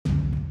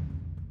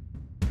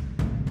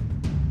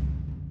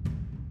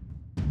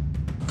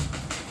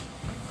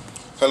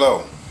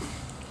Hello,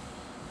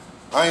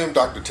 I am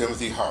Dr.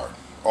 Timothy Hart,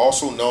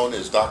 also known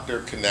as Dr.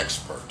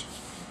 Connexpert.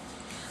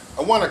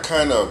 I want to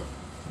kind of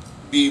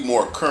be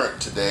more current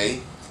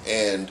today,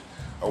 and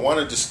I want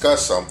to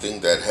discuss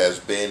something that has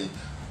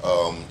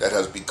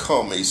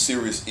become a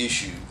serious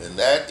issue, and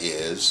that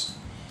is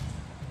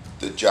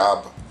the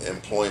job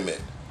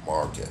employment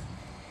market.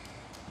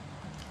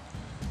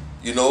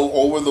 You know,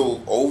 over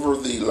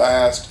the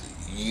last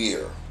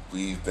year,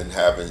 we've been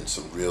having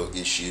some real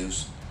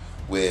issues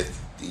with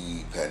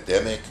the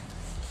pandemic,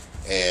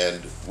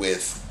 and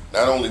with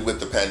not only with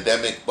the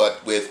pandemic,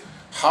 but with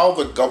how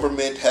the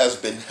government has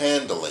been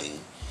handling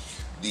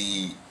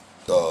the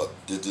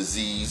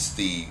disease,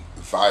 the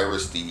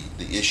virus, the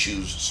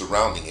issues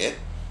surrounding it.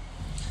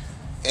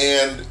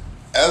 And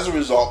as a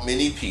result,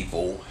 many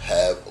people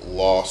have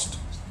lost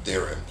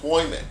their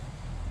employment.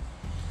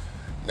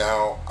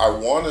 Now, I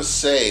want to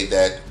say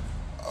that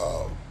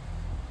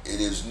it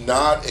is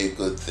not a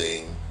good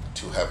thing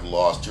to have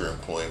lost your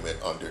employment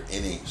under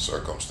any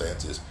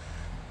circumstances.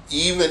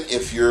 Even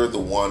if you're the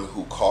one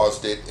who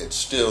caused it, it's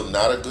still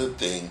not a good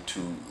thing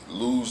to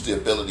lose the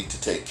ability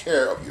to take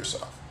care of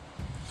yourself.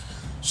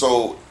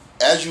 So,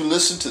 as you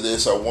listen to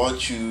this, I'm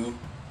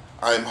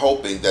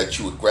hoping that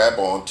you would grab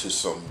on to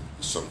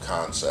some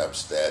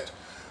concepts that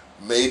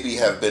maybe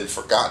have been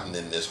forgotten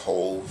in this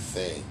whole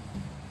thing.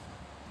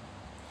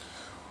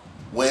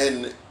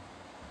 When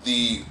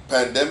the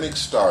pandemic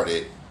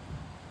started,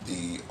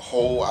 the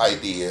whole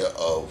idea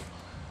of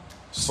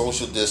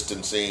social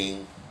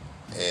distancing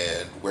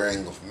and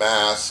wearing of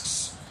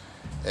masks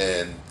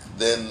and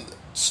then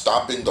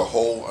stopping the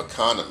whole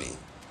economy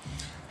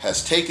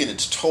has taken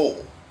its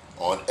toll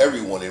on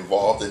everyone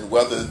involved, and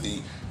whether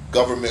the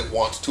government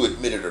wants to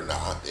admit it or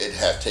not, it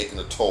has taken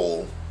a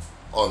toll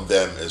on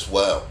them as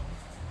well.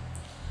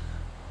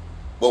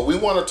 But we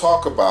want to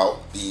talk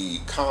about the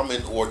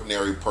common,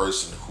 ordinary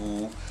person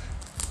who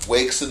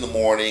wakes in the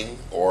morning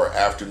or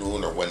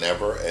afternoon or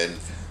whenever, and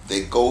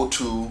they go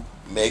to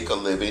make a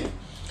living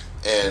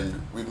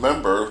and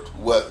remember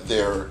what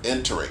they're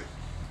entering.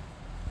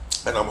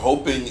 And I'm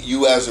hoping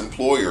you as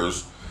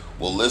employers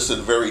will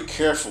listen very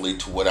carefully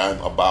to what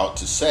I'm about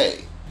to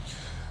say,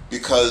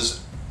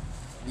 because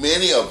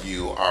many of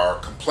you are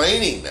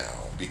complaining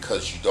now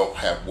because you don't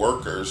have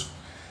workers.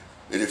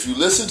 And if you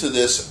listen to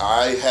this,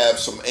 I have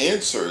some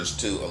answers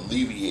to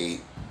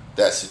alleviate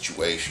that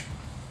situation.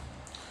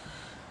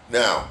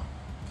 Now,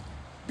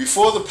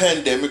 before the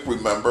pandemic,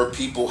 remember,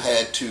 people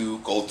had to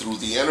go through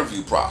the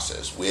interview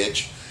process,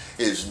 which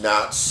is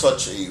not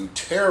such a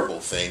terrible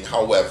thing.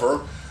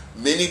 However,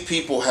 many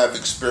people have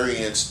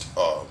experienced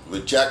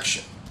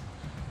rejection.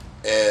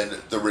 And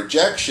the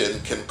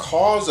rejection can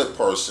cause a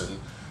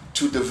person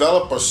to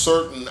develop a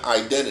certain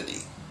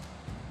identity.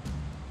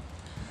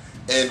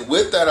 And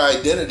with that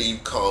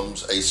identity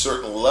comes a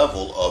certain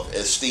level of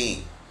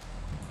esteem.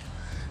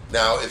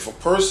 Now, if a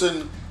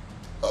person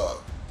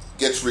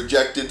gets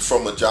rejected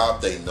from a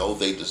job they know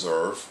they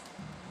deserve,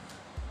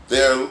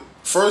 their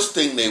first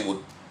thing they would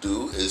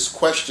do is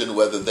question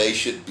whether they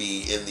should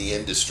be in the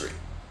industry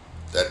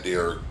that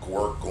they're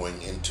going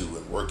into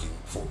and working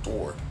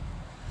toward.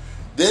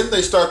 Then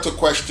they start to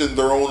question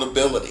their own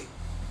ability.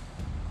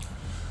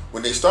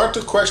 When they start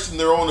to question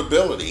their own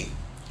ability,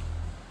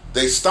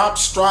 they stop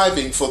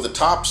striving for the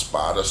top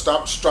spot or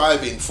stop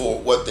striving for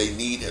what they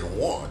need and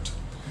want,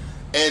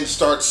 and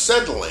start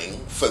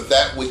settling for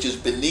that which is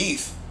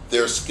beneath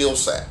their skill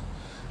set.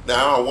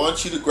 Now, I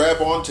want you to grab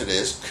onto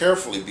this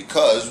carefully,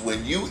 because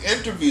when you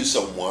interview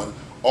someone,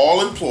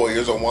 all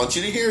employers, I want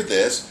you to hear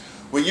this,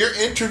 when you're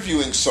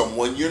interviewing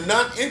someone, you're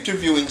not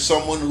interviewing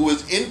someone who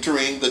is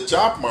entering the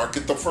job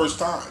market the first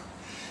time.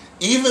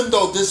 Even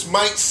though this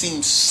might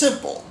seem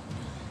simple,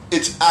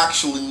 it's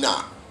actually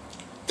not.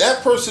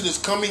 That person is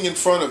coming in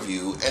front of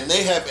you and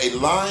they have a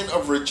line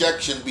of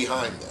rejection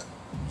behind them.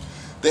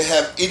 They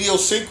have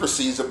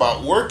idiosyncrasies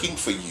about working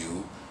for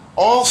you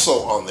also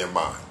on their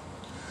mind.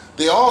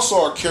 They also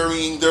are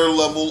carrying their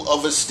level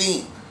of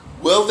esteem.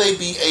 Will they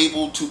be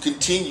able to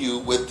continue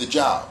with the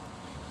job?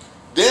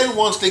 Then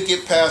once they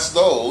get past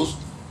those,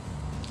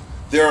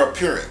 their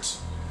appearance.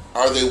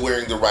 Are they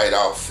wearing the right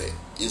outfit?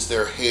 Is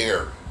their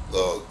hair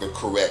the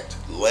correct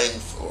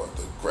length or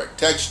the correct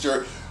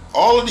texture?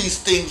 All of these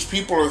things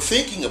people are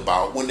thinking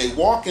about when they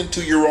walk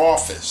into your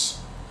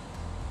office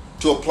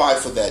to apply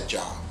for that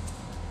job.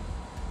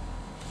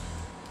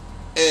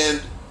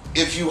 And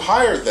if you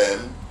hire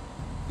them,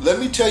 let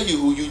me tell you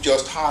who you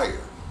just hired.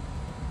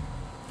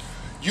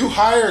 You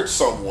hired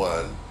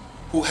someone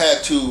who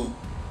had to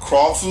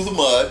crawl through the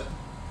mud,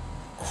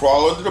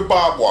 crawl under the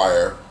barbed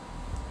wire,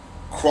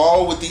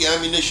 crawl with the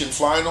ammunition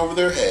flying over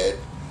their head,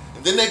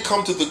 and then they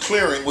come to the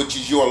clearing, which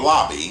is your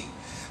lobby,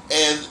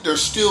 and they're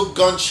still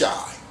gun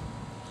shy.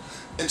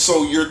 And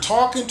so you're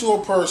talking to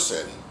a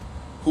person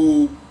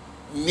who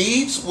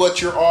needs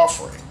what you're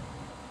offering,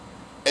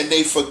 and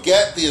they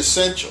forget the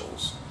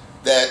essentials,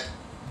 that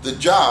the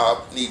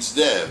job needs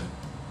them,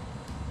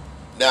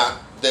 not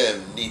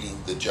them needing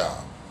the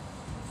job.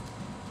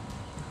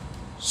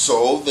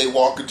 So they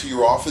walk into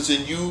your office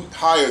and you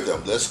hire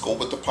them. Let's go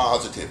with the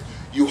positive.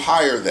 you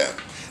hire them.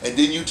 And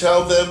then you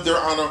tell them they're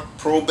on a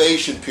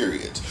probation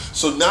period.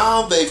 So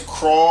now they've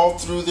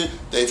crawled through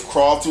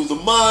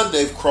the mud,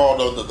 they've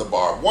crawled under the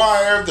barbed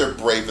wire, they're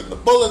braving the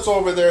bullets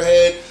over their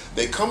head.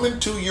 They come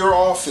into your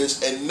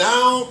office and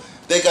now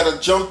they got to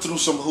jump through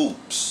some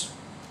hoops.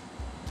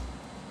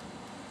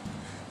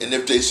 And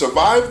if they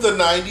survive the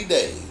 90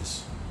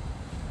 days,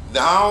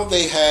 now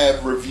they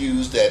have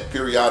reviews that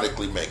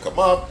periodically make them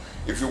up.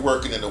 If you're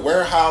working in a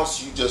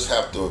warehouse, you just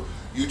have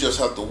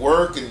to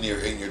work in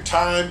your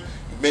time.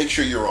 Make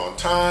sure you're on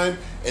time.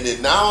 And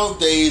then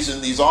nowadays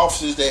in these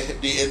offices,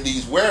 in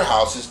these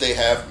warehouses, they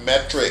have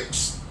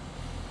metrics.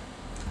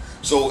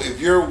 So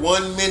if you're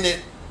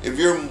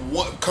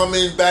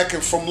coming back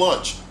from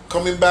lunch,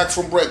 coming back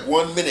from break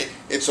 1 minute,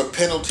 it's a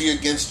penalty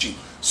against you.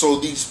 So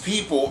these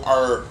people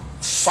are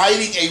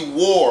fighting a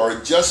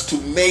war just to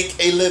make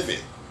a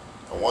living.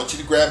 I want you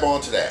to grab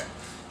onto that.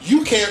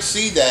 You can't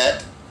see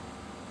that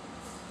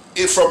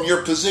from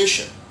your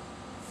position.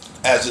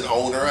 As an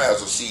owner,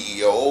 as a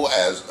CEO,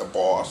 as a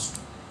boss,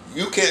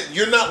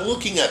 you're not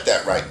looking at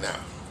that right now.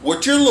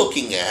 What you're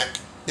looking at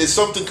is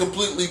something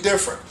completely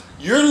different.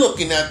 You're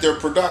looking at their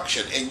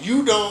production, and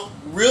you don't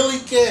really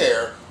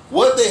care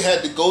what they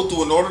had to go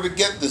through in order to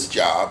get this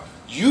job.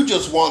 You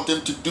just want them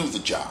to do the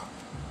job.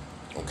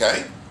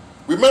 Okay?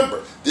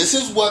 Remember, this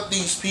is what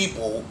these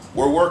people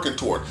were working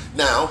toward.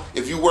 Now,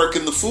 if you work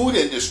in the food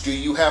industry,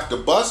 you have to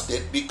bust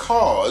it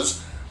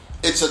because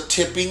it's a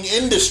tipping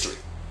industry.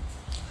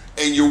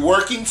 And you're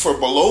working for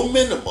below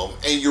minimum,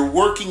 and you're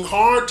working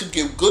hard to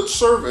give good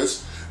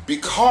service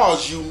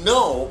because you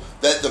know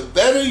that the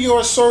better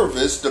your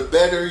service, the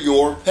better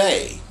your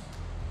pay.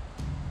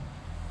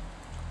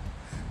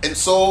 And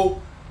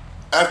so,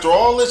 after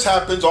all this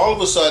happens, all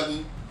of a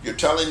sudden, you're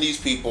telling these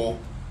people,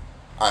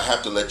 I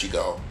have to let you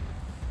go.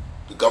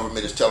 The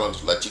government is telling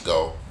us to let you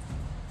go.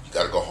 You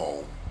got to go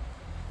home.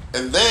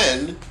 And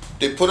then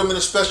they put them in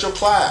a special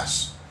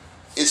class.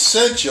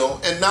 Essential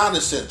and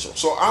non-essential.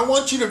 So I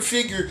want you to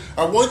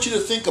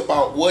think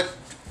about what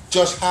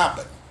just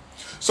happened.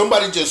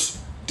 Somebody just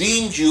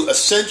deemed you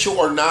essential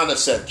or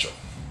non-essential.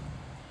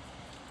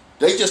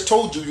 They just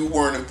told you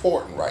weren't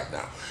important right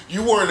now.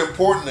 You weren't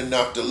important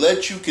enough to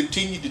let you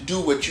continue to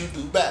do what you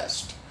do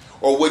best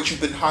or what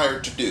you've been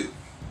hired to do.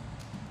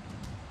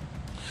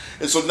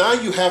 And so now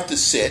you have to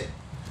sit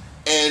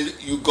and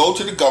you go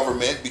to the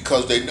government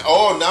because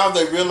now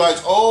they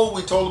realize,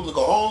 we told them to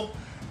go home.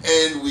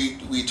 And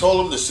we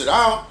told them to sit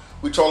out.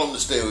 We told them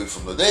to stay away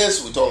from the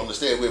this. We told them to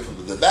stay away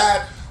from the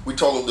that. We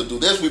told them to do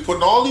this. We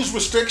put all these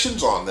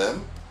restrictions on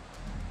them,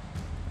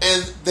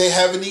 and they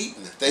haven't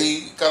eaten.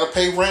 They got to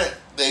pay rent.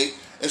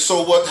 And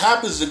so what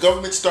happens? The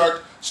government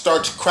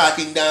starts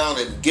cracking down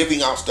and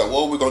giving out stuff.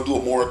 Well, we're going to do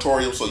a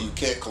moratorium so you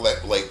can't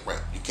collect late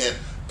rent. You can't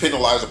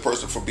penalize a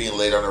person for being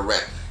late on their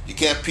rent. You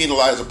can't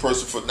penalize a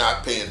person for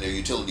not paying their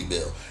utility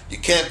bill. You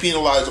can't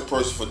penalize a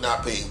person for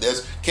not paying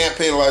this. Can't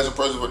penalize a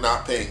person for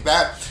not paying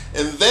that.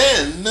 And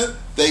then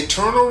they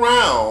turn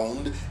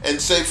around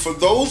and say, for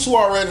those who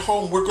are at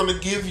home, we're going to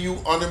give you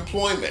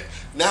unemployment.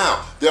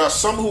 Now, there are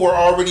some who are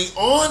already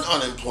on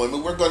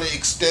unemployment. We're going to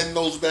extend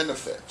those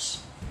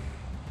benefits.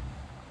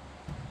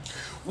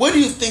 What do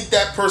you think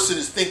that person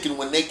is thinking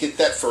when they get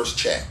that first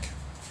check?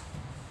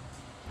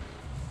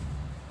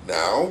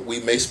 Now,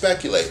 we may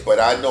speculate, but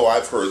I know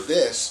I've heard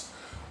this.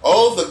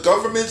 The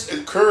government's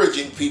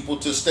encouraging people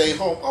to stay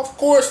home. Of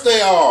course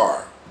they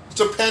are.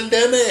 It's a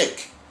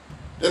pandemic.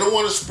 They don't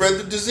want to spread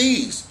the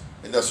disease.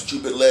 And that's what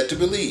you've been led to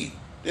believe.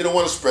 They don't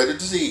want to spread the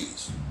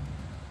disease.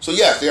 So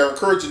yes, they are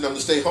encouraging them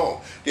to stay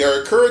home. They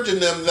are encouraging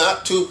them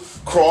not to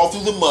crawl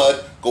through the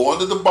mud, go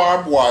under the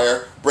barbed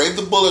wire, brave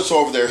the bullets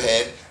over their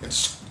head,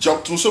 and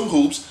jump through some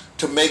hoops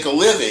to make a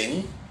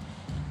living,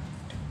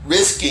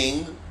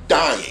 risking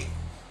dying.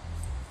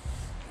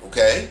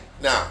 Okay?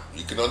 Now,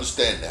 you can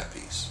understand that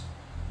piece.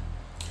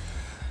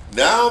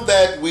 Now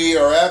that we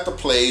are at the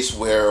place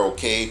where,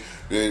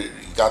 you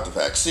got the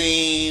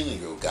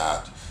vaccine, you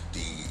got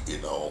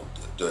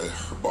the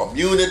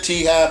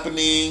immunity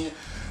happening,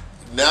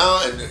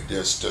 now and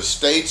the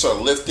states are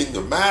lifting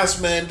the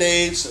mask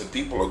mandates and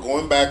people are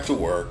going back to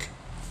work,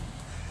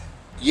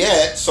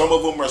 yet some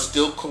of them are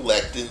still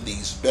collecting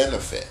these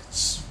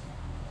benefits.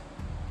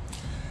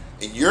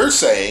 And you're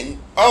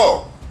saying,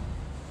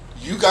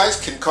 you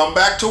guys can come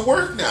back to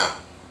work now.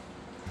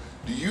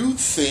 Do you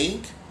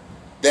think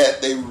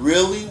that they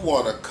really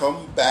want to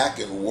come back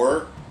and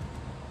work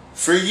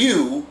for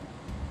you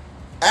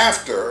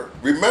after?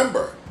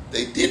 Remember,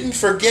 they didn't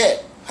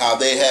forget how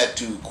they had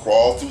to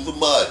crawl through the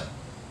mud,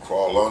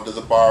 crawl under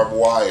the barbed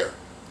wire,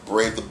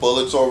 brave the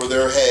bullets over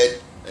their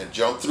head, and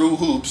jump through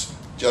hoops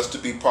just to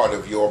be part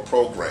of your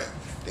program.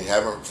 They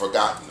haven't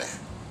forgotten that.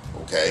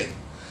 Okay?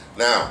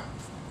 Now,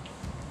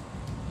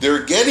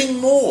 they're getting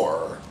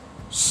more.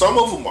 Some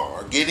of them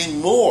are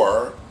getting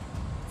more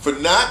for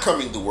not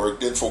coming to work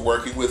than for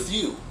working with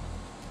you.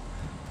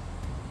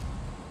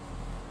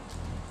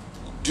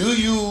 Do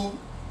you,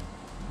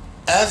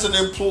 as an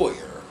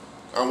employer,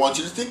 I want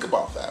you to think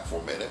about that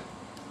for a minute,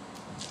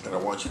 and I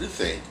want you to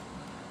think,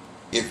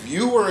 If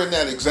you were in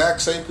that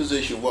exact same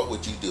position, what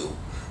would you do?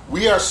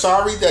 We are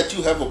sorry that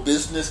you have a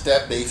business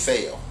that may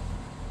fail.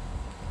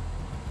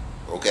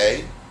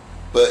 Okay?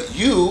 But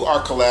you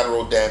are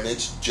collateral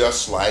damage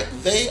just like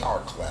they are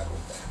collateral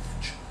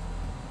damage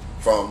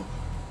from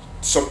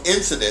some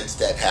incidents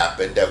that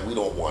happened that we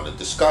don't want to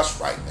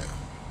discuss right now.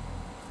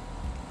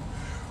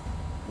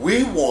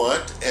 We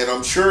want, and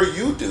I'm sure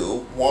you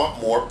do,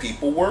 want more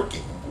people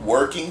working.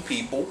 Working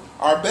people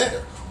are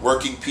better.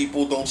 Working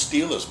people don't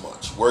steal as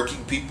much.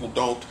 Working people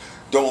don't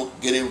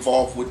get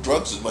involved with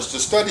drugs as much. The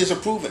studies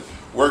have proven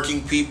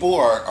working people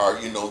are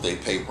they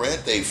pay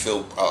rent, they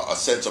feel a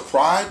sense of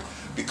pride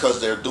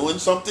because they're doing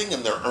something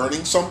and they're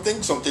earning something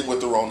with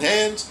their own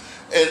hands,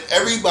 and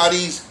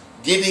everybody's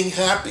getting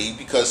happy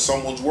because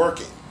someone's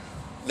working.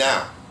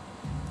 Now,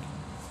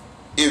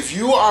 if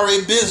you are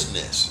a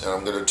business, and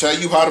I'm going to tell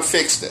you how to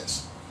fix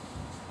this.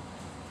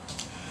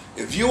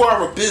 If you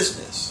are a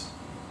business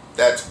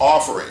that's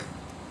offering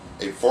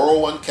a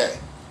 401k,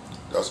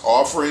 that's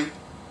offering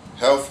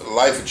health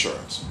life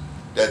insurance,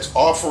 that's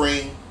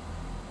offering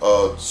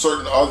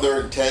certain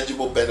other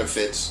intangible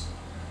benefits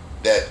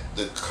that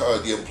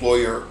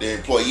the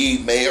employee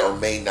may or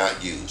may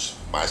not use,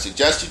 my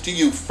suggestion to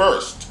you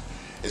first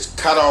is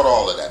cut out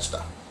all of that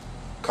stuff.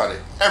 Cut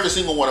it. Every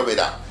single one of it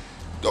out.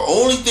 The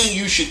only thing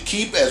you should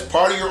keep as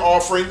part of your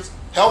offerings,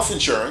 health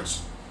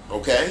insurance,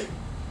 okay?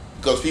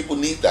 Because people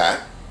need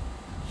that.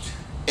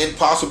 And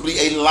possibly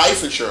a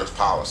life insurance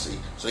policy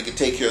so they can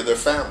take care of their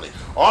family.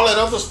 All that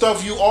other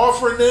stuff you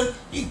offering them,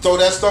 you can throw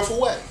that stuff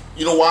away.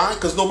 You know why?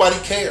 Because nobody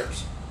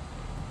cares.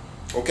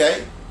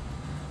 Okay?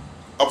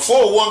 A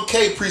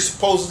 401k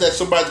presupposes that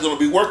somebody's going to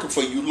be working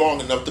for you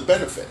long enough to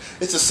benefit.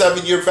 It's a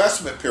 7-year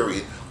investment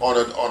period on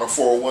a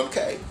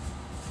 401k.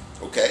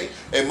 Okay?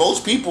 And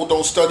most people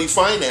don't study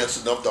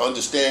finance enough to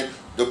understand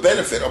the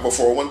benefit of a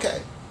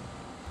 401k.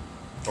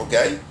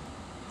 Okay?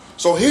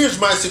 So here's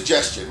my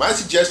suggestion. My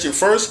suggestion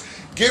first,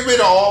 get rid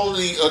of all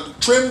the,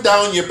 trim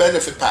down your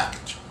benefit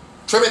package.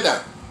 Trim it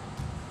down.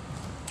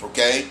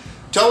 Okay?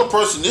 Tell a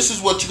person this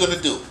is what you're going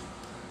to do.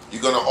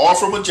 You're going to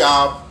offer them a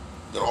job.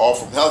 You're going to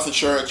offer them health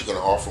insurance. You're going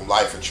to offer them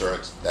life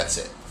insurance. That's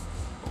it.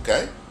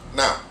 Okay?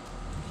 Now,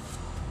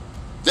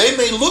 they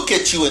may look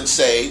at you and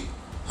say,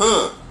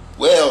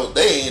 well,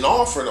 they ain't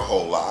offering a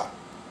whole lot.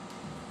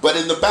 But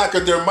in the back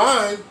of their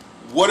mind,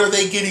 what are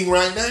they getting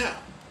right now?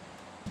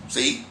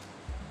 See?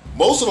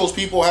 Most of those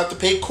people have to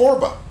pay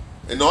Cobra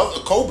in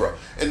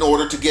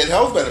order to get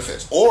health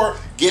benefits or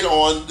get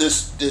on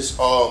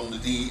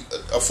the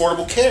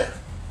Affordable Care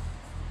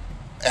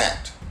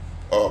Act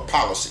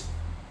policy,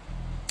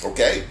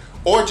 okay?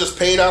 Or just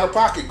pay it out of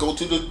pocket, go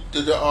to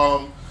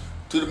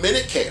the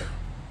Minute Care,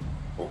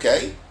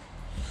 okay?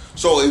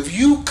 So if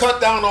you cut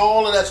down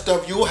all of that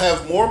stuff, you'll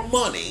have more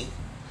money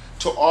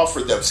to offer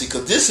them. See,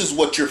 because this is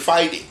what you're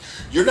fighting.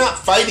 You're not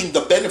fighting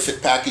the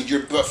benefit package,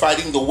 you're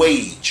fighting the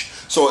wage.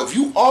 So if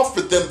you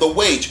offer them the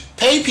wage,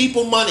 pay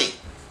people money.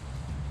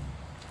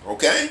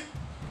 Okay?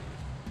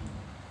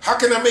 How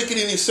can I make it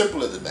any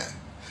simpler than that?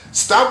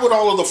 Stop with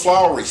all of the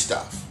flowery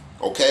stuff.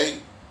 Okay?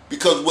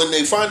 Because when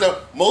they find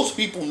out, most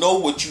people know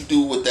what you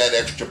do with that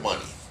extra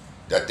money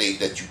that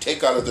you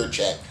take out of their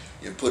check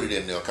and put it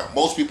in their account.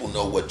 Most people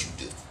know what you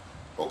do.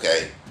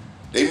 Okay?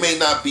 They may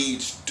not be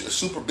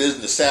super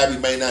business savvy,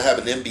 may not have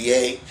an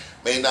MBA,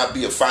 may not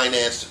be a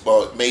finance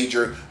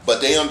major, but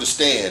they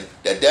understand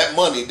that that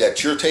money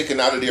that you're taking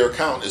out of their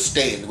account is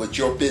staying with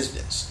your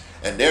business,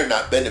 and they're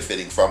not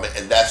benefiting from it,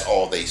 and that's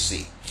all they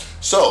see.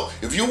 So,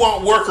 if you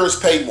want workers,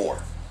 pay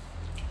more.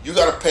 You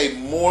got to pay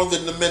more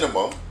than the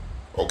minimum,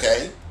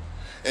 okay?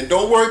 And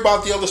don't worry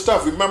about the other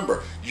stuff.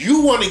 Remember,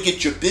 you want to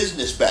get your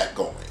business back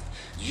going.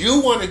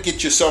 You want to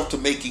get yourself to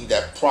making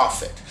that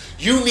profit.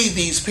 You need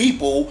these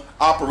people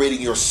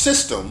operating your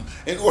system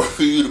in order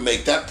for you to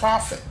make that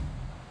profit.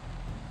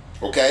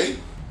 Okay?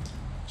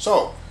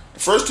 So, the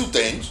first two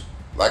things,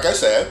 like I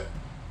said,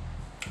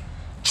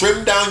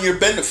 trim down your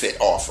benefit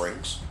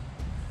offerings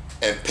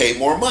and pay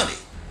more money.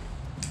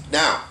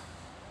 Now,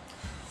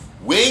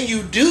 when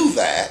you do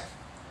that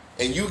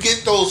and you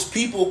get those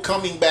people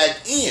coming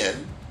back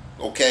in,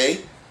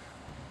 okay,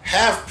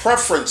 have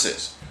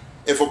preferences.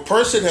 If a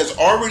person has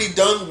already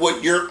done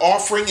what you're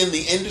offering in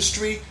the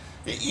industry,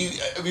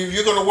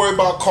 you're going to worry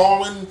about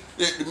calling,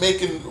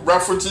 making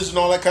references and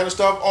all that kind of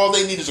stuff. All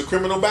they need is a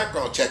criminal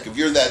background check. If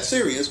you're that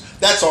serious,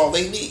 that's all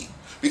they need.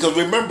 Because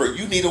remember,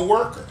 you need a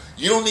worker.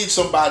 You don't need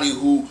somebody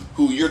who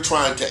you're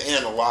trying to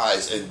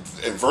analyze and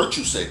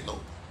virtue signal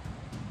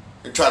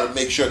and try to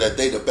make sure that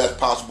they're the best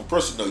possible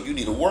person. No, you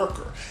need a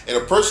worker. And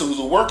a person who's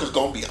a worker is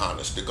going to be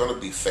honest. They're going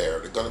to be fair.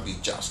 They're going to be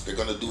just. They're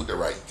going to do the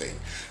right thing.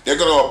 They're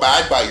going to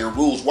abide by your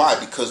rules. Why?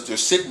 Because they're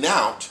sitting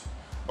out,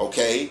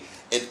 okay?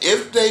 And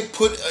if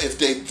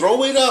they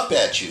throw it up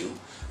at you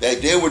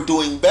that they were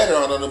doing better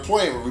on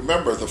unemployment,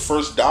 remember the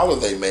first dollar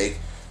they make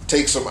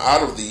takes them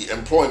out of the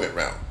employment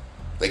round.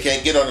 They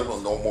can't get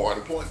on no more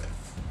unemployment.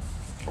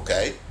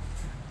 Okay?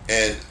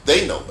 And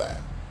they know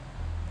that.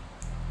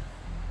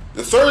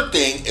 The third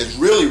thing is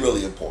really,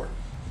 really important.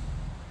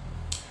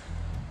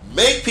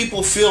 Make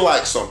people feel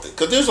like something.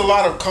 Because there's a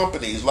lot of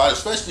companies,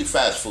 especially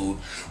fast food,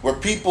 where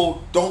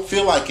people don't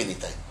feel like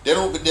anything. They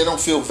don't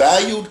feel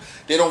valued.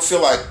 They don't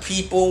feel like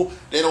people.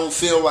 They don't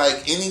feel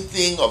like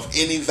anything of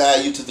any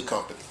value to the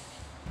company.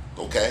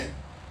 Okay?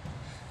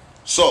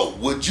 So,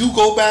 would you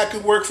go back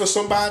and work for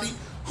somebody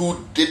who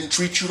didn't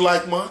treat you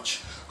like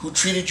much, who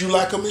treated you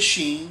like a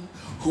machine,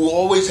 who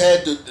always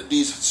had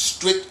these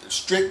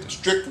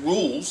strict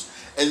rules,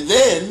 and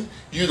then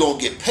you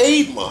don't get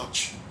paid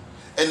much,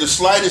 and the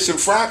slightest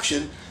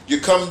infraction, you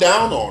come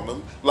down on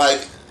them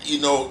like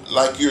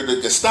you're the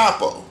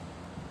Gestapo?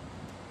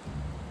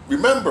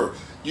 Remember,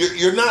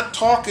 you're not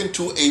talking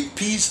to a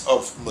piece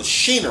of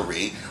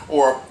machinery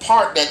or a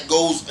part that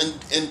goes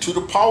into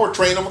the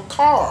powertrain of a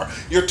car.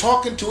 You're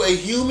talking to a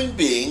human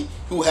being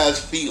who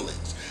has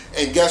feelings.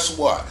 And guess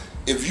what?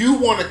 If you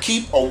want to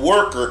keep a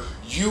worker,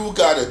 you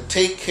got to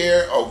take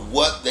care of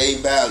what they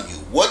value.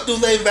 What do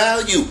they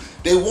value?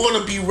 They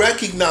want to be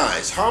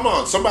recognized. Come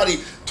on, somebody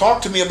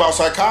talk to me about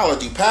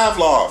psychology.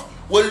 Pavlov,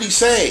 what did he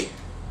say?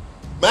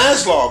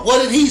 Maslow,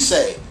 what did he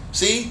say?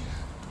 See?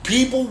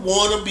 People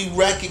want to be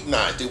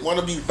recognized. They want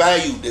to be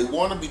valued. They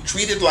want to be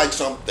treated like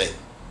something.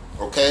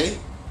 Okay?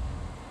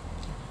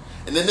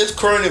 And in this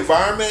current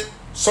environment,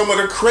 some of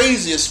the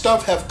craziest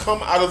stuff have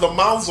come out of the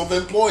mouths of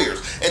employers.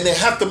 And they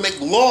have to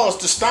make laws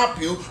to stop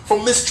you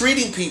from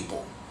mistreating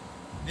people.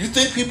 You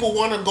think people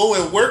want to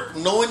go and work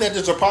knowing that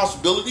there's a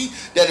possibility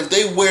that if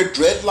they wear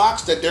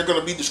dreadlocks that they're going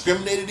to be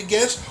discriminated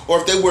against? Or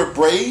if they wear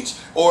braids?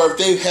 Or if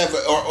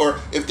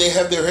they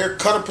have their hair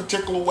cut a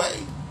particular way?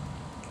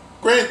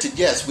 Granted,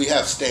 yes, we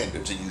have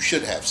standards, and you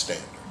should have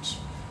standards,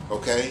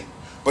 okay?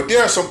 But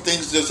there are some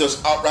things that's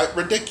just outright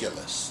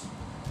ridiculous,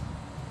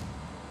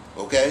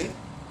 okay?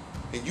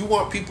 And you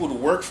want people to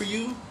work for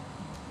you?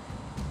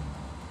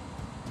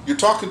 You're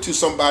talking to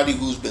somebody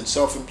who's been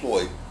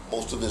self-employed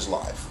most of his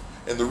life.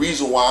 And the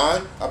reason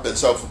why I've been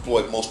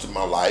self-employed most of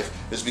my life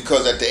is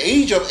because at the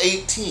age of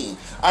 18,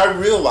 I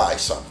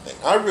realized something.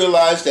 I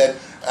realized that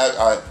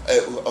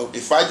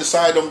if I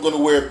decide I'm going to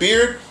wear a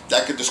beard,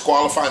 that could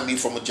disqualify me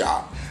from a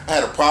job. I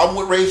had a problem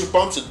with razor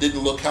bumps. It didn't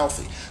look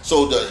healthy.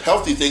 So the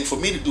healthy thing for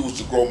me to do was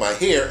to grow my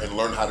hair and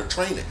learn how to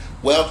train it.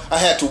 Well, I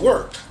had to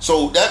work.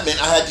 So that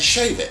meant I had to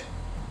shave it.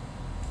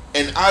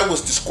 And I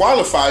was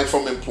disqualified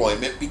from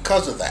employment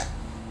because of that.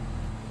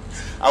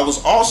 I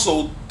was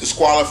also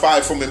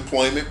disqualified from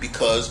employment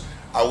because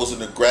I was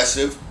an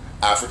aggressive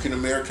African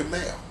American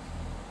male.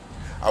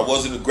 I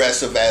wasn't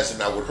aggressive as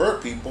in I would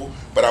hurt people,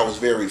 but I was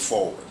very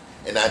forward.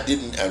 And I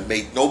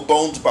made no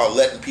bones about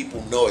letting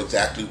people know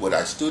exactly what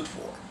I stood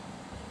for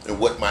and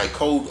what my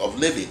code of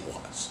living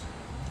was.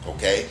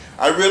 Okay?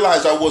 I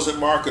realized I wasn't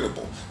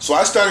marketable. So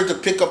I started to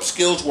pick up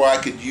skills where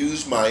I could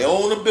use my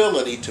own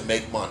ability to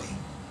make money.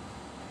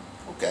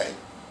 Okay?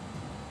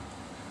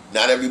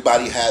 Not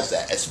everybody has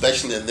that,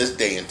 especially in this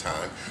day and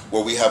time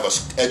where we have an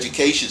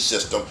education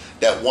system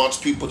that wants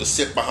people to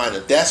sit behind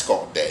a desk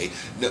all day.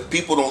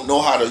 People don't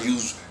know how to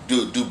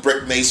do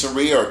brick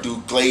masonry or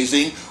do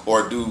glazing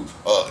or know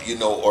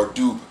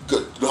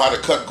how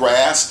to cut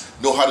grass,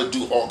 know how to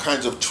do all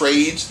kinds of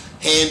trades,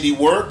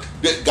 handiwork.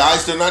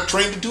 Guys, they're not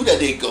trained to do that.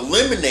 They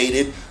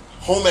eliminated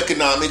home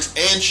economics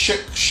and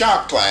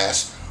shop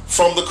class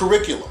from the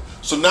curriculum.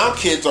 So now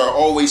kids are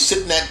always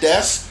sitting at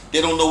desks. They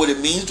don't know what it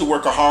means to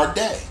work a hard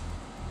day.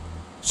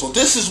 So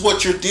this is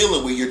what you're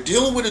dealing with. You're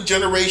dealing with a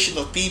generation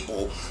of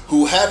people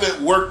who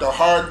haven't worked a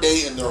hard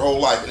day in their whole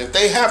life. And if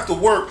they have to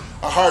work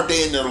a hard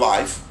day in their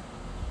life,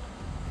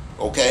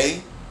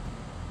 okay,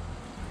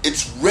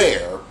 it's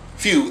rare,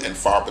 few and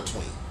far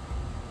between.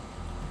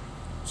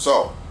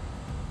 So,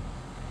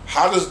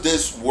 how does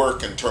this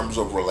work in terms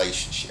of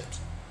relationships?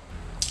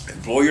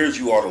 Employers,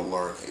 you ought to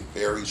learn a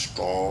very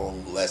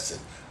strong lesson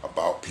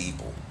about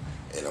people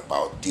and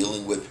about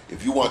dealing with,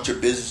 if you want your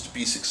business to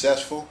be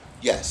successful,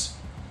 yes,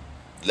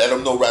 let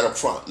them know right up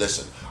front.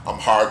 Listen, I'm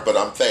hard, but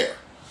I'm fair.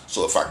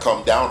 So if I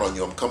come down on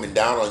you, I'm coming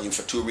down on you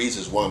for two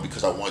reasons. One,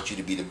 because I want you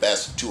to be the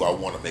best. Two, I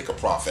want to make a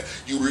profit.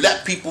 You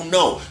let people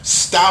know.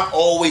 Stop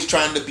always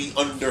trying to be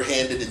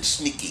underhanded and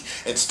sneaky.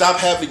 And stop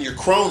having your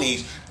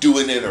cronies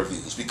doing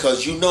interviews.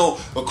 Because you know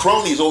a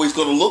crony is always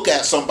going to look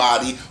at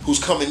somebody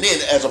who's coming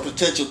in as a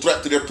potential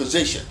threat to their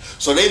position.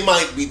 So they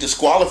might be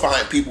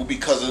disqualifying people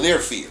because of their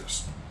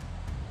fears.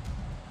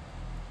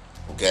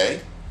 Okay?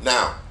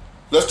 Now,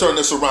 let's turn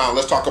this around.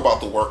 Let's talk about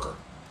the worker.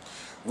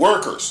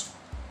 Workers.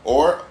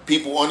 Or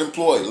people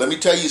unemployed. Let me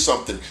tell you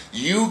something.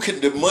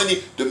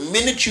 The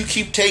minute you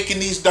keep taking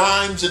these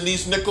dimes and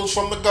these nickels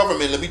from the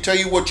government, let me tell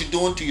you what you're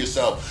doing to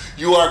yourself.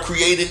 You are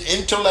creating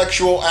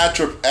intellectual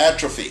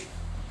atrophy.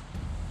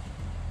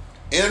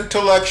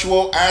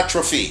 Intellectual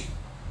atrophy.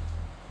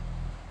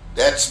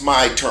 That's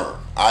my term.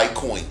 I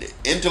coined it.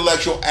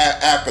 Intellectual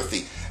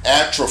apathy.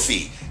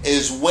 Atrophy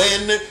is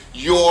when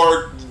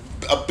your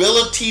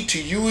ability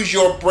to use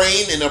your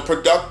brain in a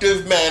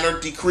productive manner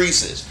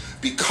decreases.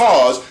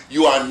 Because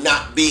you are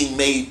not being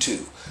made to.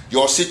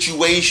 Your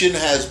situation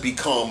has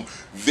become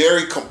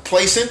very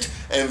complacent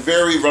and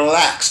very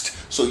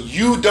relaxed so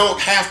you don't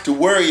have to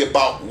worry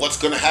about what's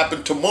going to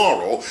happen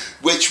tomorrow,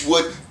 which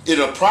would, in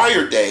a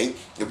prior day,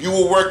 if you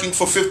were working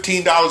for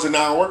 $15 an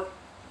hour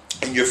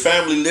and your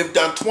family lived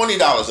on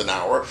 $20 an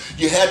hour,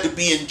 you had to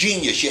be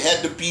ingenious. You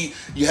had to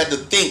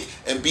think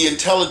and be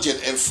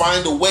intelligent and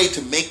find a way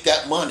to make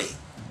that money.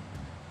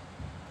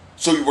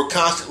 So you were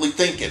constantly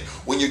thinking.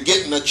 When you're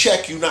getting a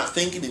check, you're not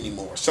thinking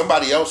anymore.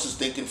 Somebody else is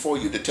thinking for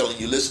you. They're telling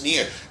you, listen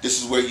here,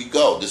 this is where you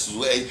go. This is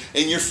where,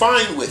 and you're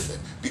fine with it.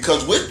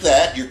 Because with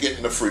that, you're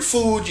getting the free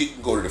food. You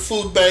can go to the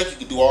food bank. You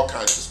can do all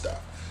kinds of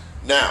stuff.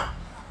 Now,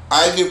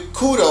 I give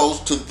kudos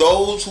to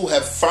those who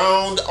have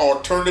found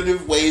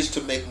alternative ways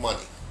to make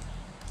money.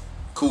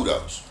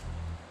 Kudos.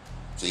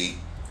 See?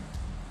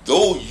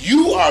 Though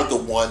you are the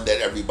one that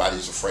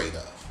everybody's afraid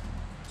of.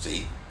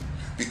 See?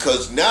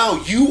 Because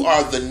now you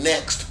are the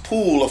next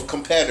pool of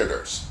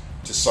competitors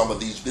to some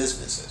of these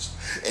businesses.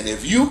 And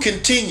if you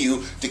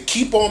continue to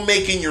keep on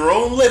making your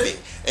own living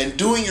and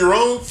doing your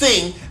own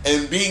thing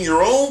and being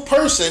your own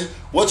person,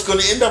 what's going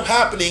to end up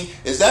happening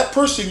is that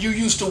person you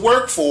used to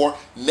work for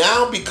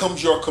now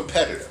becomes your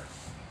competitor.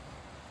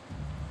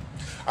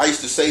 I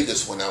used to say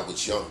this when I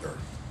was younger,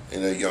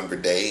 in a younger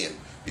day, and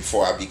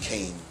before I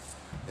became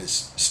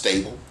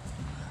stable.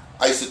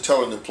 I used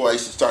to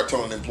start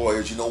telling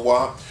employers, you know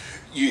what?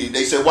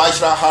 They say, why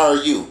should I hire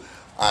you?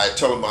 I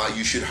tell them,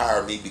 you should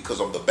hire me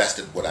because I'm the best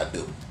at what I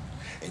do.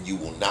 And you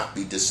will not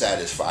be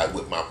dissatisfied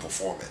with my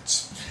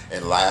performance.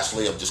 And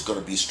lastly, I'm just going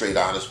to be straight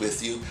honest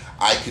with you.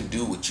 I can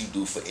do what you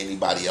do for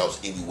anybody else,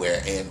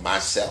 anywhere, and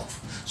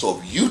myself. So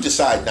if you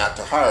decide not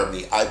to hire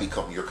me, I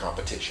become your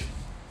competition.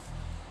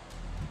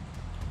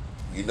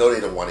 You know they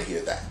don't want to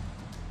hear that.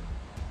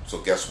 So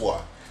guess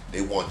what?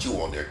 They want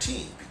you on their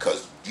team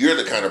because you're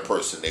the kind of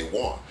person they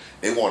want.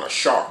 They want a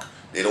shark.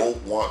 They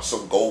don't want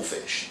some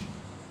goldfish.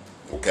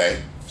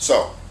 Okay?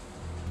 So,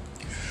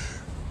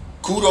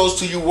 kudos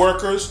to you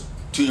workers,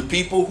 to you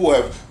people who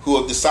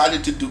have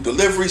decided to do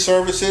delivery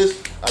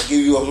services. I give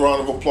you a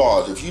round of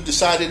applause. If you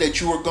decided that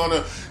you were going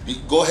to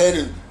go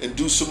ahead and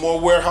do some more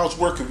warehouse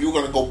work, if you were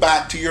going to go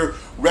back to your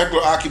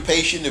regular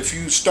occupation, if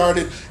you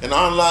started an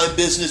online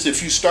business,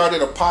 if you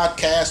started a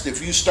podcast,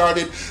 if you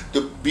started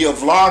to be a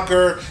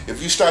vlogger,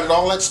 if you started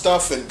all that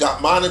stuff and got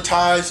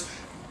monetized,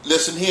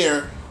 listen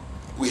here.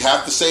 We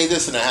have to say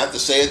this, and I have to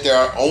say it. There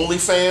are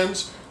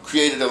OnlyFans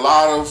created a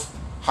lot of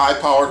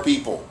high-powered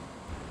people,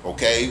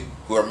 okay,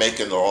 who are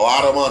making a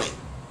lot of money.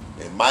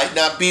 It might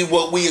not be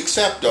what we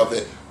accept of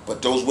it,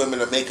 but those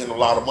women are making a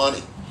lot of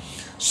money.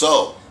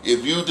 So,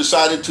 if you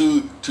decided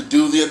to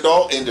do the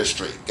adult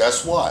industry,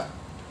 guess what?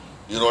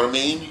 You know what I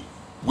mean?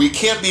 We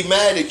can't be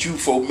mad at you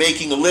for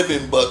making a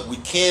living, but we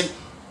can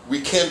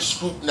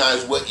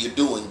scrutinize what you're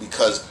doing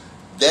because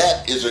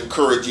that is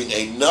encouraging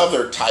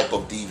another type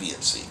of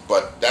deviancy.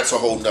 But that's a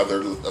whole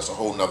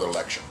nother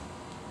lecture.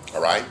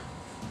 All right?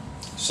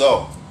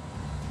 So,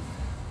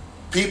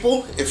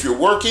 people, if you're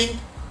working,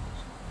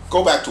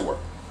 go back to work.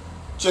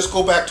 Just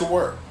go back to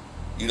work.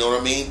 You know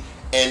what I mean?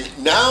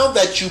 And now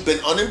that you've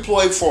been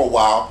unemployed for a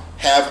while,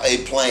 have a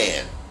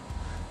plan.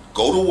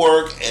 Go to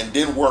work and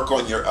then work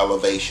on your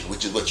elevation,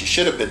 which is what you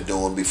should have been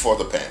doing before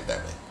the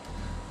pandemic.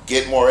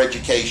 Get more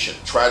education.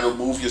 Try to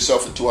move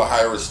yourself into a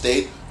higher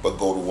estate, but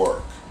go to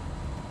work.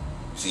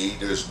 See,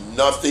 there's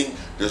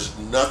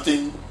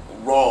nothing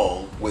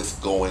wrong with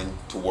going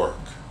to work.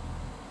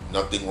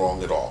 Nothing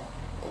wrong at all.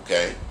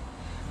 Okay?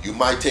 You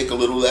might take a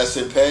little less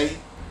in pay.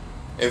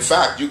 In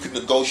fact, you can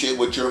negotiate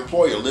with your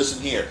employer.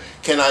 Listen here,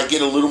 can I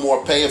get a little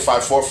more pay if I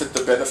forfeit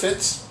the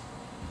benefits?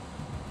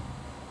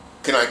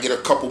 Can I get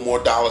a couple more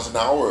dollars an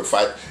hour if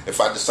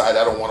I decide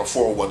I don't want a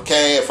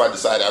 401k, if I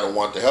decide I don't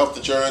want the health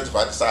insurance, if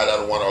I decide I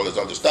don't want all this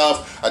other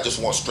stuff, I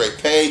just want straight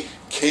pay?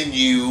 Can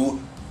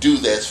you do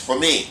this for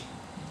me?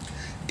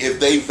 If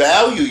they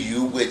value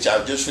you, which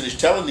I've just finished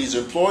telling these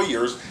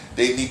employers,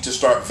 they need to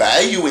start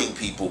valuing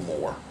people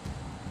more.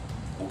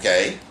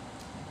 Okay?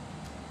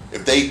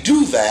 If they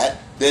do that,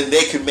 then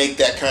they can make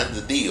that kind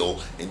of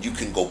deal and you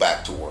can go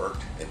back to work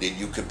and then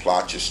you can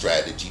plot your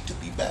strategy to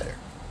be better.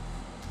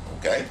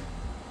 Okay?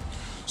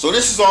 So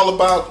this is all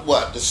about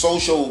what? The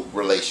social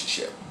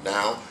relationship.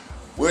 Now,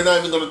 we're not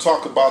even going to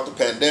talk about the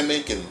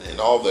pandemic and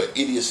all the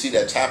idiocy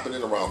that's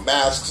happening around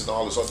masks and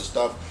all this other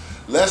stuff.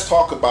 Let's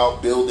talk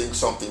about building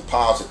something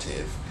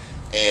positive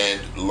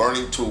and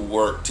learning to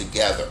work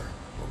together.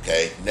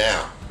 Okay?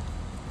 Now,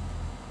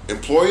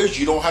 employers,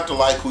 you don't have to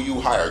like who you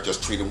hire.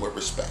 Just treat them with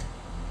respect.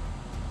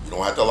 You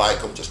don't have to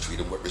like them. Just treat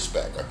them with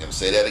respect. I'm going to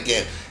say that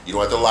again. You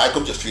don't have to like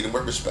them. Just treat them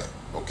with respect.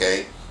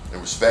 Okay?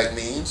 And respect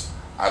means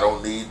I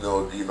don't need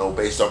no,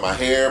 based on my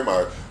hair,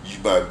 my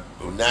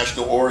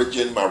national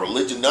origin, my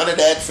religion, none of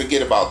that.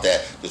 Forget about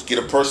that. Just get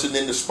a person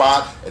in the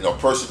spot and a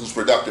person who's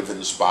productive in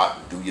the spot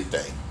and do your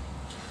thing.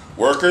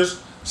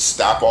 Workers,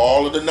 stop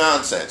all of the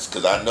nonsense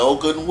because I know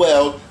good and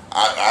well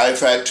I've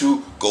had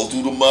to go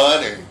through the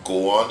mud and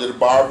go under the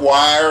barbed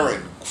wire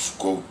and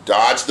go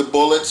dodge the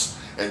bullets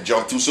and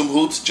jump through some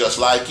hoops just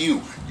like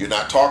you. You're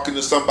not talking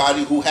to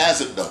somebody who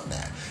hasn't done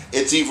that.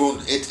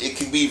 it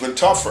can be even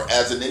tougher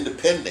as an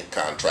independent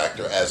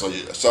contractor, as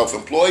a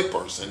self-employed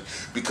person,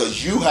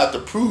 because you have to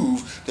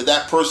prove to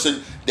that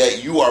person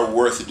that you are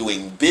worth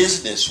doing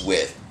business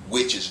with,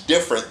 which is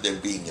different than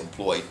being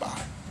employed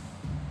by.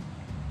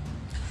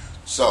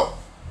 So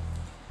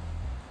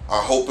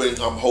I'm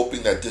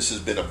hoping that this has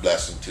been a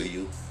blessing to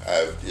you.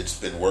 It's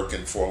been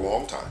working for a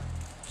long time,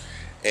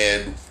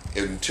 and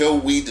until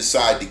we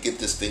decide to get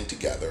this thing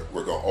together,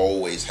 we're going to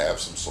always have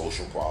some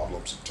social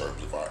problems in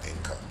terms of our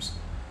incomes.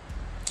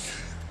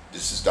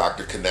 This is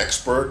Dr.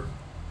 Connexpert,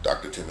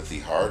 Dr. Timothy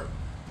Hart,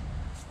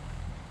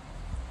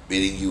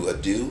 bidding you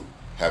adieu.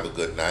 Have a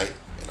good night,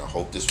 and I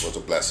hope this was a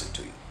blessing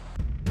to you.